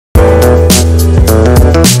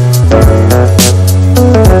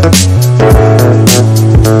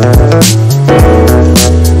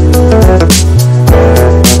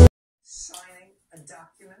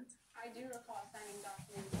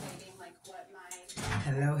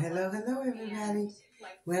Hello, everybody.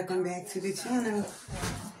 Welcome back to the channel.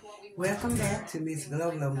 Welcome back to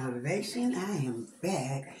Mz.gloglo Motivation. I am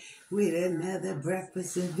back with another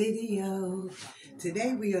breakfast video.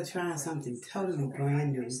 Today we are trying something totally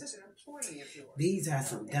brand new. These are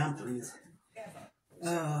some dumplings.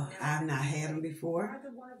 I've not had them before.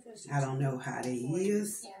 I don't know how they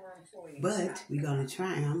is, but we're going to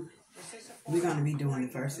try them. We're going to be doing the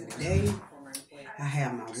first of the day. I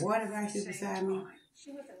have my water right here beside me.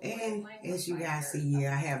 And as you guys see here,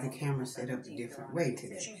 I have the camera set up a different way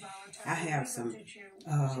today. I have some,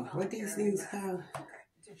 what these things called?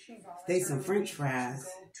 They some French fries,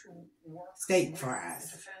 steak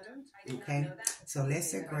fries. Okay, so let's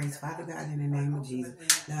say grace. Father God, in the name of Jesus,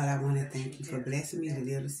 Lord, I want to thank you for blessing me to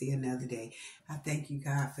live to see another day. I thank you,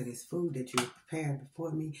 God, for this food that you prepared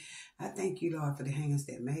before me. I thank you, Lord, for the hands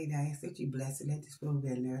that made. I ask that you bless it. Let this food be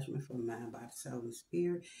a nourishment for mind, body, soul, and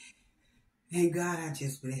spirit. And God, I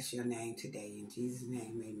just bless your name today. In Jesus'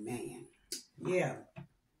 name, amen. Yeah.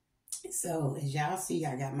 So, as y'all see,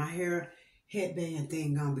 I got my headband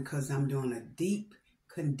thing on because I'm doing a deep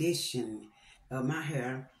condition of my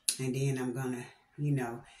hair. And then I'm going to,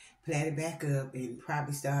 plait it back up and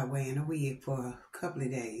probably start wearing a wig for a couple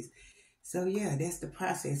of days. So, yeah, that's the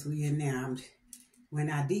process we're in now.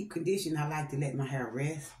 When I deep condition, I like to let my hair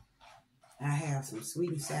rest. I have some sweet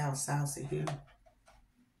and sour sauce in here.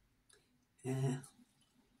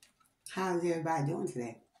 How's everybody doing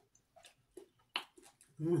today?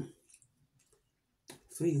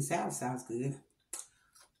 Sweet and sour sounds good.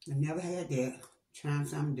 I've never had that. Trying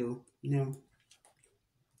something new.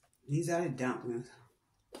 These are the dumplings.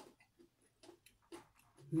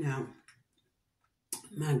 Now,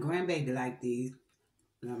 my grandbaby liked these.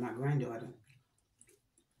 My granddaughter.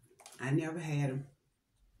 I never had them.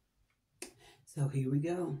 So here we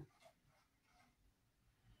go.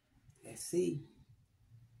 Let's see.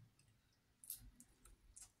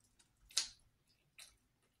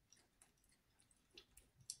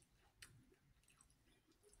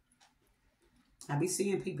 I be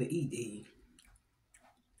seeing people eat these.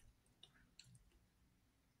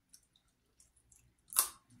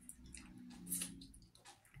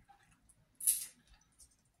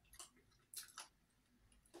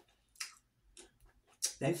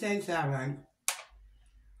 They taste all right.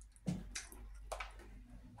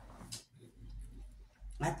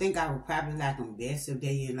 I think I would probably like them best if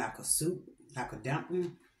they in like a soup, like a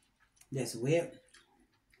dumpling that's wet.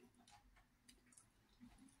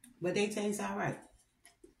 But they taste all right.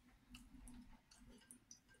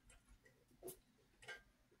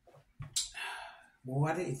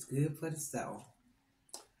 Water is good for the soul.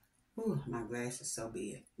 Ooh, my glass is so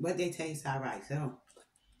big. But they taste all right. So,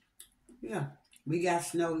 yeah. We got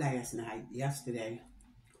snow yesterday.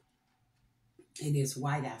 It is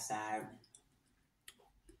white outside.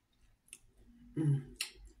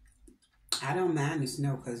 I don't mind the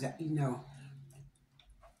snow because, I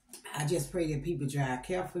just pray that people drive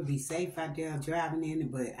careful, be safe out there driving in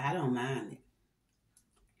it, but I don't mind it.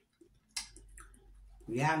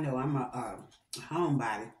 Y'all know I'm a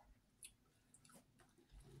homebody.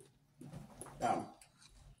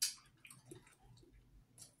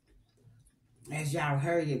 As y'all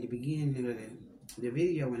heard at the beginning of the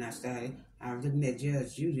video when I started, I was looking at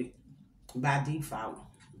Judge Judy by default.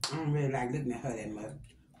 I don't really like looking at her that much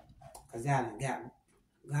because I done got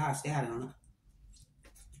God started on her.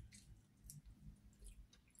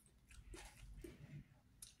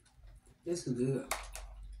 This is good.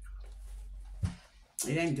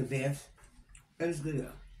 It ain't the best, but it's good.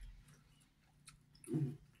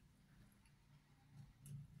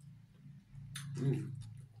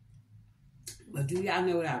 But do y'all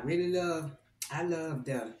know what I really love? I love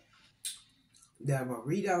the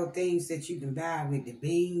burrito things that you can buy with the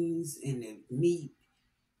beans and the meat,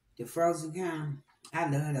 the frozen kind. I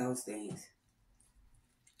love those things.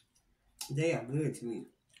 They are good to me.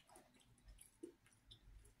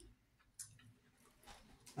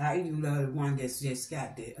 I even love the one that's just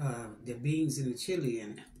got the beans and the chili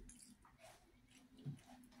in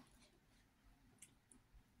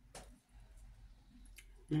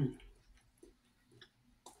it.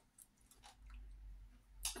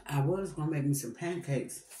 I was going to make me some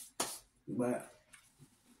pancakes, but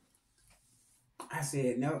I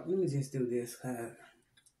said, no, let me just do this because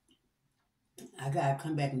I got to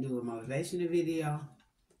come back and do a motivational video.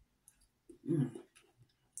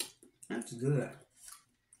 That's good.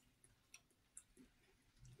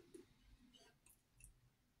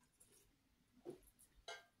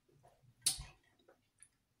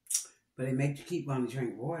 But it makes you keep wanting to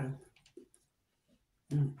drink water.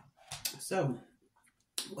 So,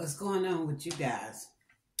 what's going on with you guys?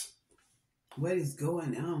 What is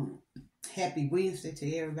going on? Happy Wednesday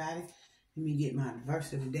to everybody. Let me get my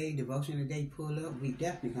verse of the day, devotion of the day pulled up. We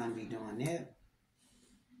definitely going to be doing that.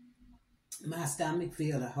 My stomach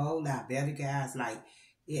feels a whole lot better, guys. Like,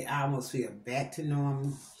 it almost feels back to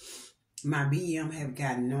normal. My BM have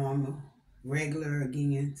gotten normal, regular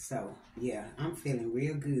again. So, yeah, I'm feeling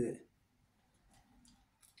real good.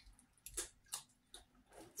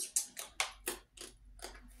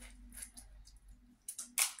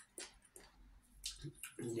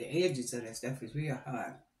 The edges of that stuff is real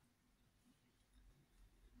hard.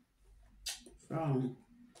 So,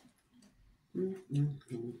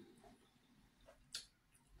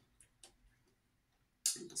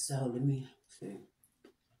 so let me see.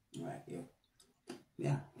 Right here.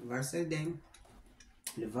 Yeah, verse of the day.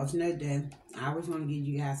 Devotion of the day. I always want to give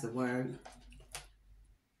you guys a word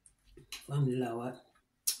from the Lord.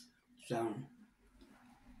 So,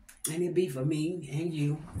 and it be for me and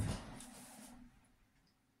you.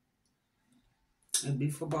 It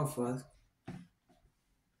be for both of us.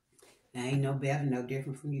 I ain't no better, no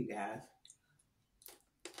different from you guys.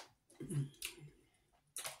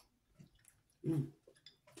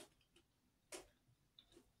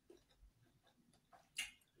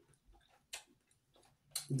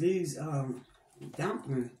 These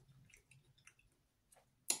dumplings,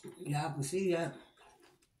 y'all can see that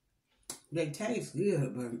they taste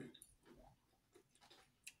good, but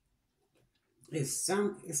it's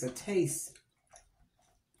a taste.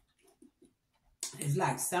 It's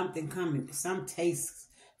like something coming, some taste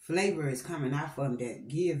flavor is coming out from that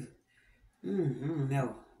give,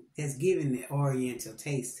 no, that's giving the oriental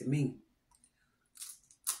taste to me.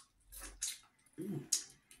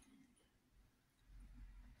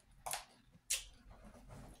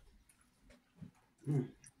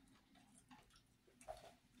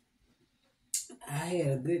 I had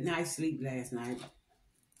a good night's sleep last night.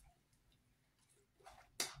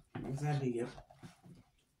 Yes, I did.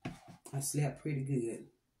 I slept pretty good.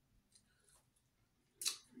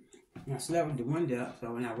 I slept with the window up,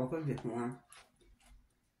 so when I woke up this morning,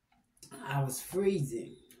 I was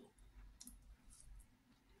freezing.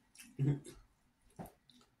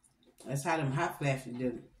 That's how them hot flashes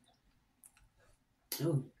do.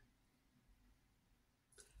 Ooh.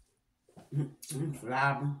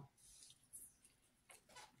 Flower.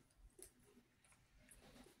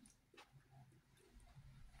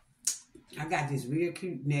 I got this real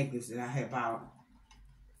cute necklace that I had bought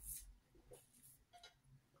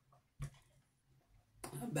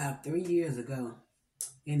about 3 years ago.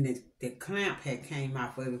 And the clamp had came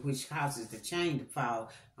off of it, which causes the chain to fall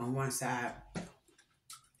on one side.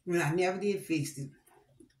 And I never did fix it.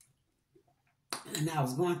 And I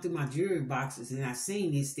was going through my jewelry boxes and I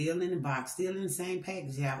seen it still in the box, still in the same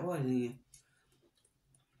package I ordered in.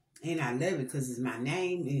 And I love it because it's my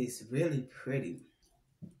name and it's really pretty.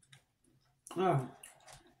 Oh,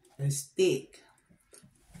 it's thick.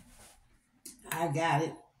 I got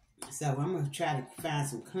it. So I'm going to try to find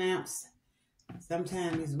some clamps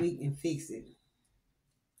sometime this week and fix it.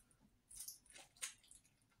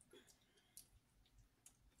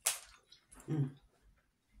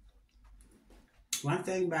 One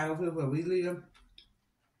thing about over here where we live,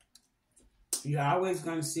 you're always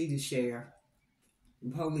going to see the sheriff, the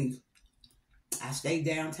police. I stay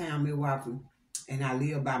downtown Milwaukee, and I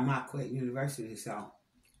live by Marquette University, so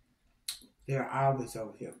they're always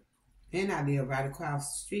over here. And I live right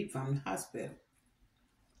across the street from the hospital.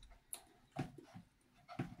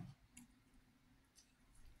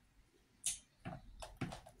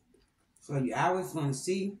 So you're always going to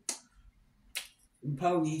see the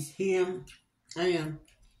police, him, and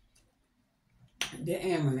the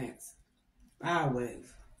ambulance.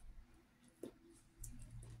 Always.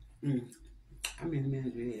 How many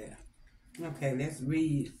minutes we have? Okay, let's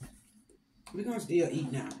read. We're going to still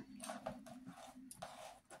eat now.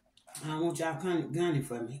 I don't want y'all gunning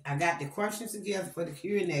for me. I got the questions together for the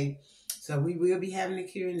Q&A. So we will be having a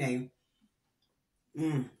Q&A.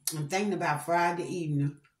 I'm thinking about Friday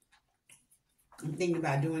evening. I'm thinking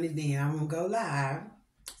about doing it then. I'm going to go live.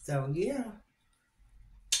 So, yeah.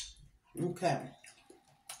 Okay.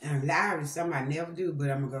 And live is something I never do, but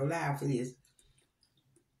I'm going to go live for this.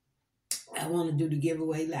 I want to do the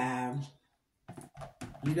giveaway live.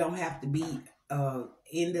 You don't have to be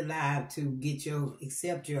in the live to get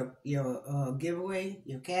accept your giveaway,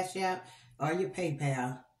 your Cash App, or your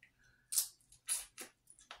PayPal.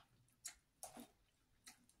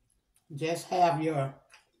 Just have your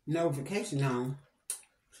notification on.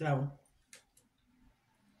 So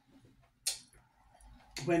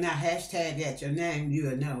when I hashtag at your name,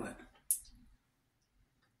 you'll know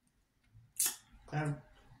it.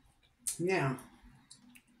 Now,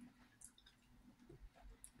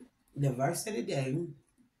 The verse of the day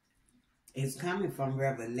is coming from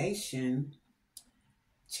Revelation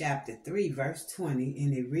chapter 3, verse 20,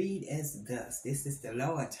 and it read as thus. This is the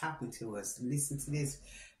Lord talking to us. Listen to this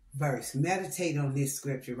verse. Meditate on this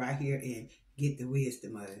scripture right here and get the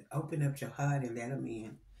wisdom of it. Open up your heart and let them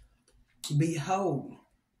in. Behold,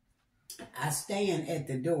 I stand at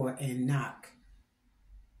the door and knock.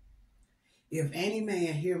 If any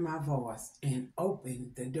man hear my voice and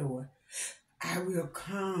open the door, I will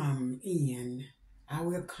come in. I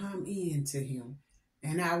will come in to him,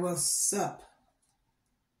 and I will sup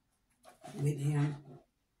with him,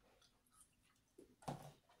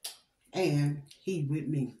 and he with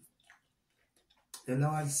me. The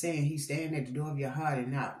Lord is saying he's standing at the door of your heart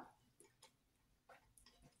and knock.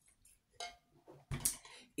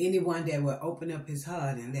 Anyone that will open up his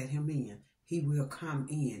heart and let him in, he will come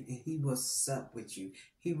in and he will sup with you.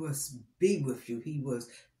 He will be with you. He will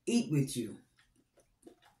eat with you.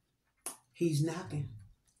 He's knocking.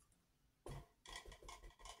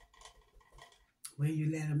 Will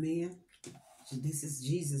you let him in? This is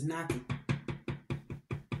Jesus knocking.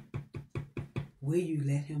 Will you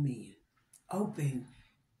let him in? Open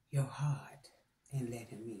your heart and let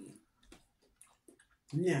him in.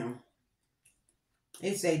 Now,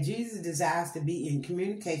 it says Jesus desires to be in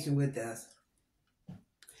communication with us,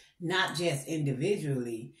 not just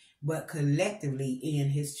individually, but collectively in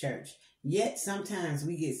his church. Yet sometimes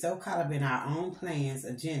we get so caught up in our own plans,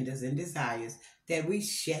 agendas, and desires that we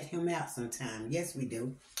shut him out sometimes. Yes, we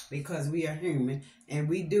do, because we are human, and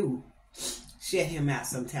we do shut him out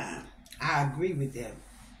sometimes. I agree with that.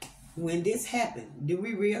 When this happened, do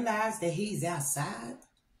we realize that he's outside?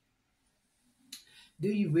 Do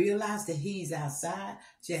you realize that he's outside,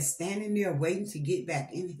 just standing there waiting to get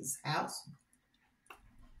back in his house?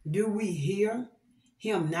 Do we hear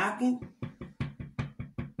him knocking?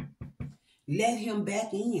 Let him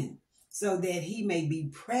back in so that he may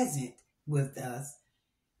be present with us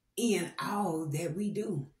in all that we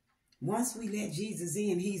do. Once we let Jesus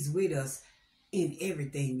in, he's with us in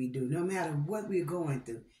everything we do. No matter what we're going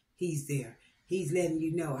through, he's there. He's letting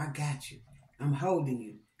you know, I got you. I'm holding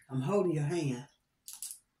you. I'm holding your hand.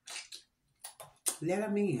 Let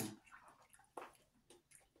him in.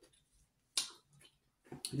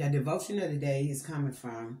 The devotion of the day is coming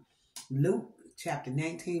from Luke chapter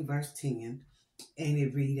 19, verse 10, and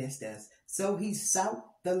it reads as thus. So he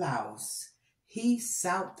sought the lost. He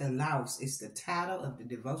sought the lost is the title of the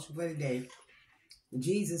devotion for the day.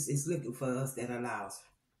 Jesus is looking for us that are lost.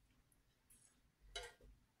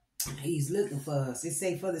 He's looking for us. It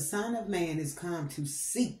say, for the Son of Man is come to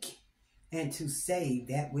seek and to save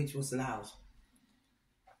that which was lost.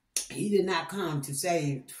 He did not come to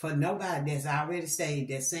save for nobody that's already saved,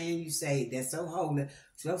 that's saying you saved, that's so holy,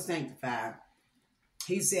 so sanctified.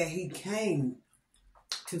 He said he came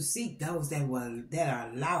to seek those that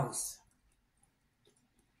are lost.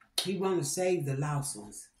 He wants to save the lost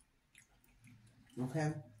ones.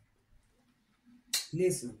 Okay?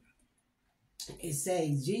 Listen. It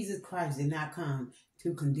says Jesus Christ did not come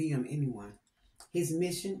to condemn anyone. His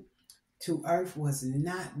mission to earth was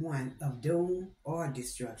not one of doom or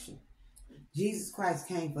destruction. Jesus Christ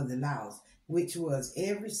came for the lost, which was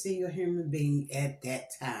every single human being at that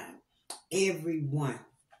time. Everyone.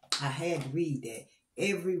 I had to read that.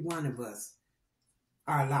 Every one of us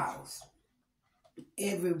are lost.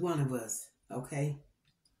 Every one of us. Okay?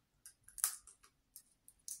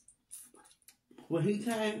 When he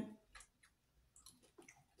came,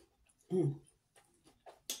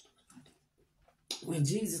 when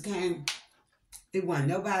Jesus came, there wasn't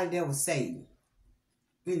nobody that was saved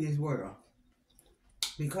in this world.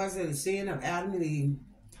 Because of the sin of Adam and Eve,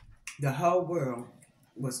 the whole world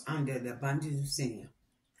was under the bondage of sin.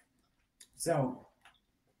 So,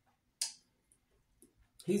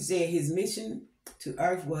 he said his mission to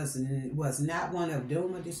earth was not one of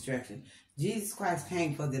doom or destruction. Jesus Christ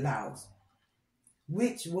came for the lost,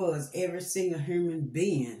 which was every single human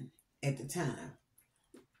being at the time.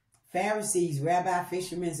 Pharisees, rabbi,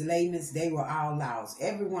 fishermen, laymen, they were all lost.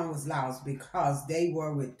 Everyone was lost because they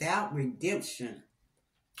were without redemption.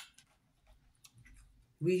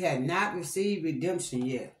 We had not received redemption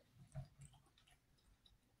yet.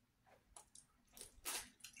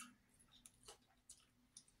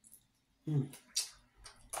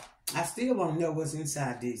 I still won't know what's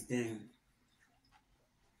inside these things.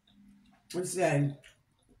 It's saying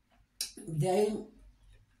they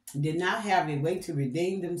did not have a way to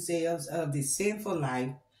redeem themselves of the sinful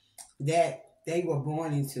life that they were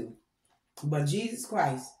born into. But Jesus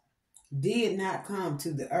Christ did not come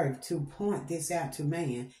to the earth to point this out to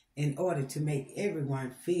man in order to make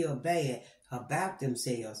everyone feel bad about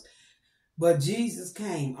themselves, But Jesus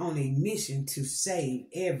came on a mission to save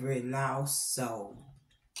every lost soul.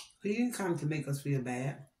 He didn't come to make us feel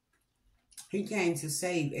bad. He came to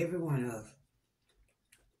save every one of us.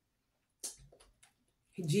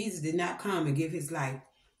 Jesus did not come to give his life.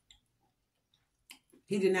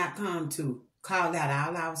 He did not come to call out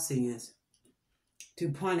all our sins, to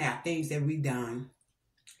point out things that we've done.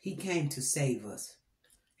 He came to save us.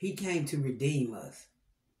 He came to redeem us.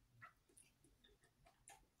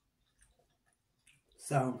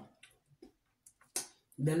 So,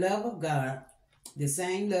 the love of God, the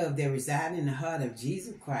same love that resided in the heart of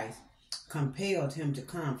Jesus Christ, compelled him to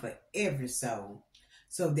come for every soul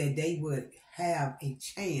so that they would have a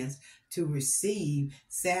chance to receive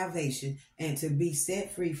salvation and to be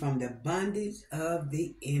set free from the bondage of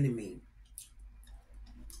the enemy.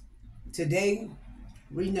 Today,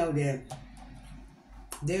 we know that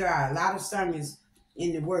there are a lot of sermons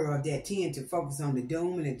in the world that tend to focus on the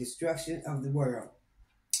doom and the destruction of the world.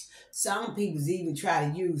 Some people even try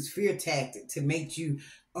to use fear tactics to make you,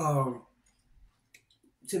 to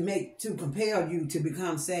compel you to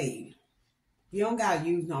become saved. You don't gotta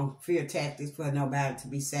use no fear tactics for nobody to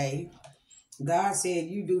be saved. God said,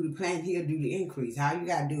 "You do the plant, He'll do the increase." All you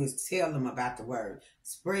gotta do is tell them about the word,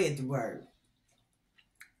 spread the word.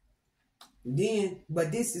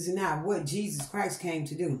 But this is not what Jesus Christ came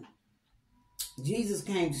to do. Jesus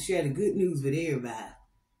came to share the good news with everybody.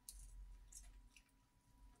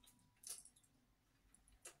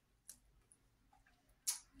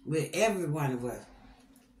 With every one of us.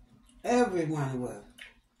 Every one of us.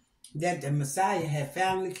 That the Messiah had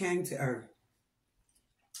finally came to earth.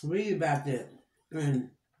 Read about that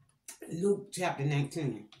in Luke chapter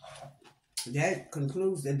 19. That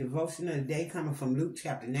concludes the devotion of the day coming from Luke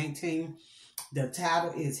chapter 19. The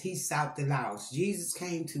title is He Sought the Lost. Jesus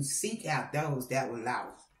came to seek out those that were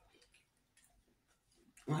lost.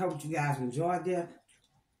 I hope you guys enjoyed that.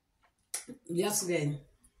 Yesterday,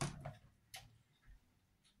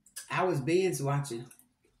 I was binge watching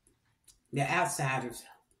The Outsiders.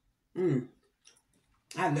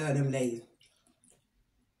 I love them ladies.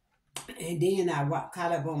 And then I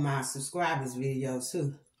caught up on my subscribers videos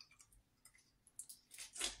too.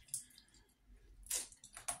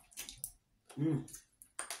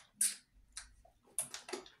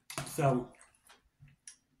 So,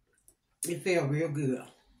 it felt real good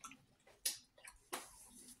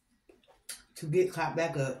to get caught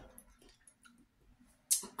back up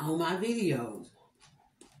on my videos.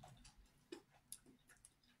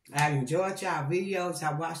 I enjoyed y'all videos.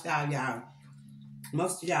 I watched all y'all.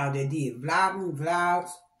 Most of y'all that did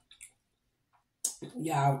vlogs,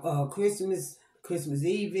 y'all Christmas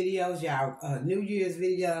Eve videos, y'all New Year's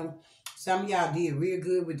video. Some of y'all did real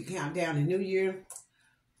good with the countdown to New Year.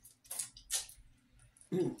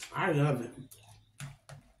 I love it.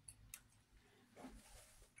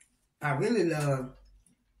 I really love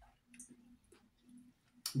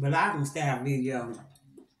vlogging style videos.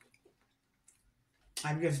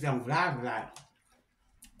 I just don't vlog a lot.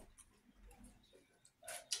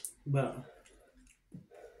 But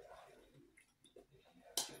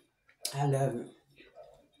I love it.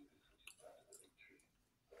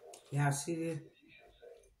 Y'all see this?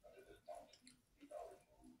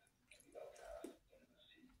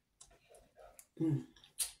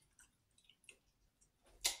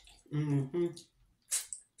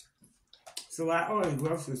 So I ordered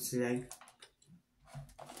groceries today.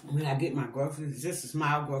 When I get my groceries, it's just a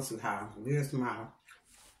small grocery house, real small.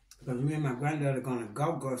 Because me and my granddaughter are going to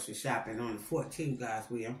go grocery shopping on the 14th, God's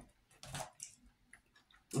will.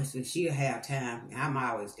 And so she'll have time. I'm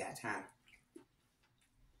always got time.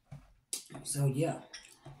 So yeah.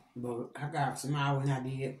 But I got some more when I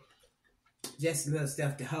did. Just little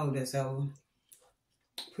stuff to hold us over.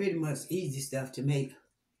 Pretty much easy stuff to make.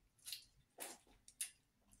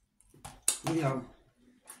 You know,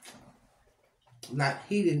 like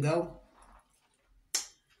heat and go.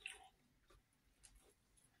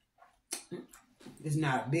 It's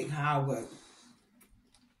not a big haul, but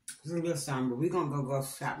it's a little something. But we're going to go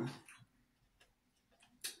shopping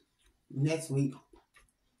next week.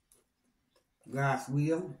 God's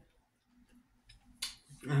will.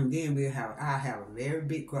 And then I'll have a very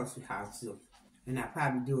big grocery house too. And I'll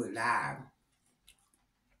probably do it live.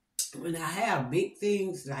 When I have big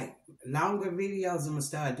things, like longer videos, I'm going to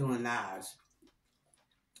start doing lives.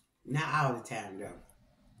 Not all the time though.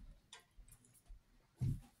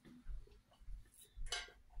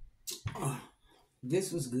 Oh,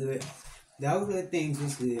 this was good. Those little things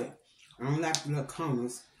was good. I don't like the little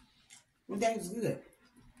corners. But that was good.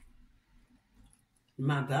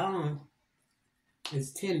 My gum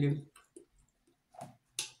is tender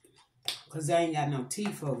because I ain't got no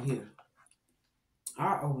teeth over here.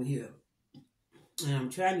 hot over here. And I'm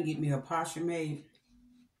trying to get me a partial made.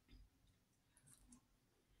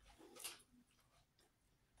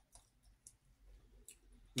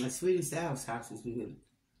 My sweet and sour sauce is good.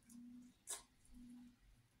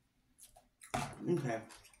 Okay.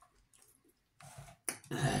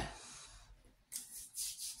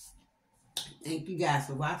 Thank you guys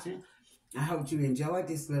for watching. I hope you enjoyed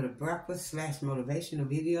this little breakfast / motivational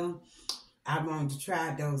video. I wanted to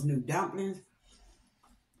try those new dumplings.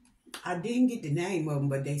 I didn't get the name of them,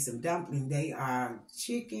 but they some dumplings. They are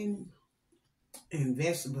chicken and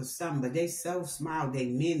vegetables, something, but they so small, they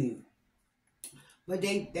mini. But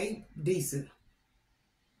they decent.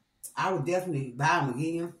 I would definitely buy them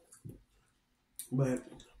again. But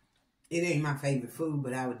it ain't my favorite food,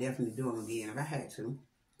 but I would definitely do them again if I had to.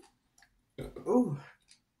 Ooh.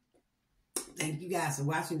 Thank you guys for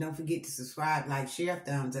watching. Don't forget to subscribe, like, share,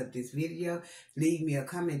 thumbs up this video. Leave me a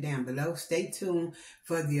comment down below. Stay tuned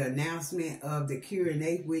for the announcement of the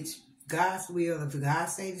Q&A, which God's will, if God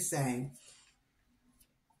say the same,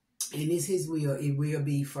 and it's His will, it will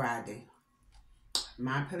be Friday.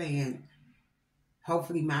 My plan,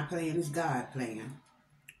 hopefully my plan is God's plan,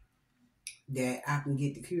 that I can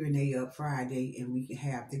get the Q&A up Friday and we can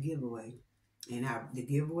have the giveaway. And the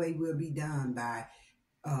giveaway will be done by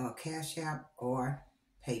Cash App or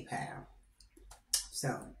PayPal.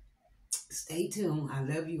 So stay tuned. I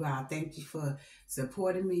love you all. Thank you for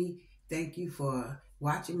supporting me. Thank you for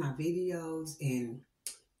watching my videos. And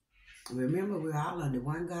remember, we're all under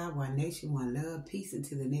one God, one nation, one love. Peace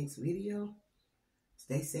until the next video.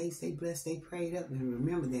 Stay safe, stay blessed, stay prayed up. And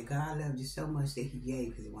remember that God loved you so much that He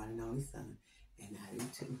gave His one and only Son. And I do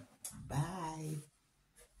too. Bye.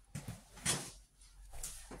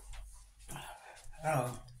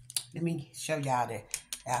 Oh, let me show y'all the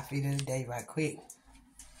outfit of the day right quick.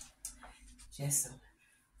 Just some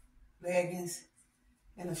leggings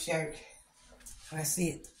and a shirt. That's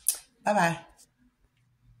it. Bye-bye.